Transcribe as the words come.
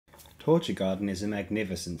Torture Garden is a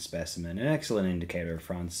magnificent specimen, an excellent indicator of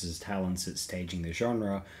Francis's talents at staging the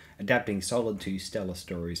genre, adapting solid to stellar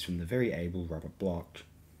stories from the very able Robert Bloch.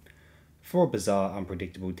 Four bizarre,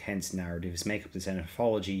 unpredictable, tense narratives make up this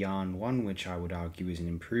anthology yarn, one which I would argue is an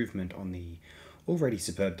improvement on the already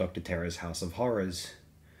superb Dr. Terror's House of Horrors.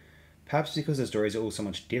 Perhaps because the stories are all so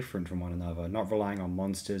much different from one another, not relying on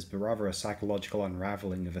monsters, but rather a psychological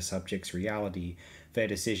unravelling of a subject's reality, their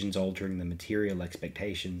decisions altering the material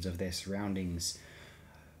expectations of their surroundings.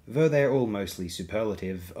 Though they are all mostly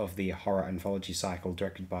superlative of the horror anthology cycle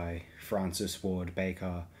directed by Francis Ward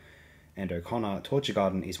Baker and O'Connor, Torture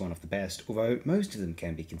Garden is one of the best, although most of them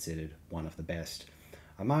can be considered one of the best.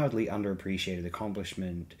 A mildly underappreciated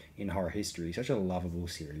accomplishment in horror history, such a lovable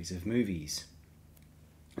series of movies.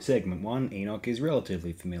 Segment 1, Enoch, is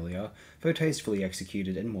relatively familiar, though tastefully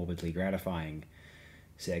executed and morbidly gratifying.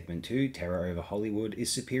 Segment 2, Terror Over Hollywood,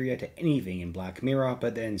 is superior to anything in Black Mirror,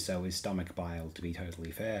 but then so is Stomach Bile, to be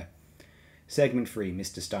totally fair. Segment 3,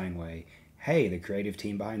 Mr. Steinway. Hey, the creative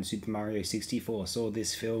team behind Super Mario 64 saw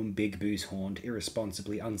this film, Big Boo's Haunt,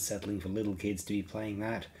 irresponsibly unsettling for little kids to be playing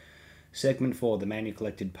that. Segment 4, The Man Who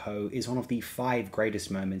Collected Poe, is one of the 5 greatest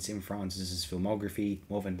moments in Francis's filmography,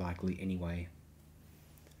 more than likely anyway.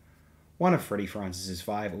 One of Freddie Francis's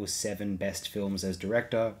 5 or 7 best films as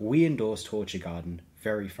director, we endorse Torture Garden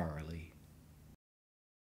very thoroughly.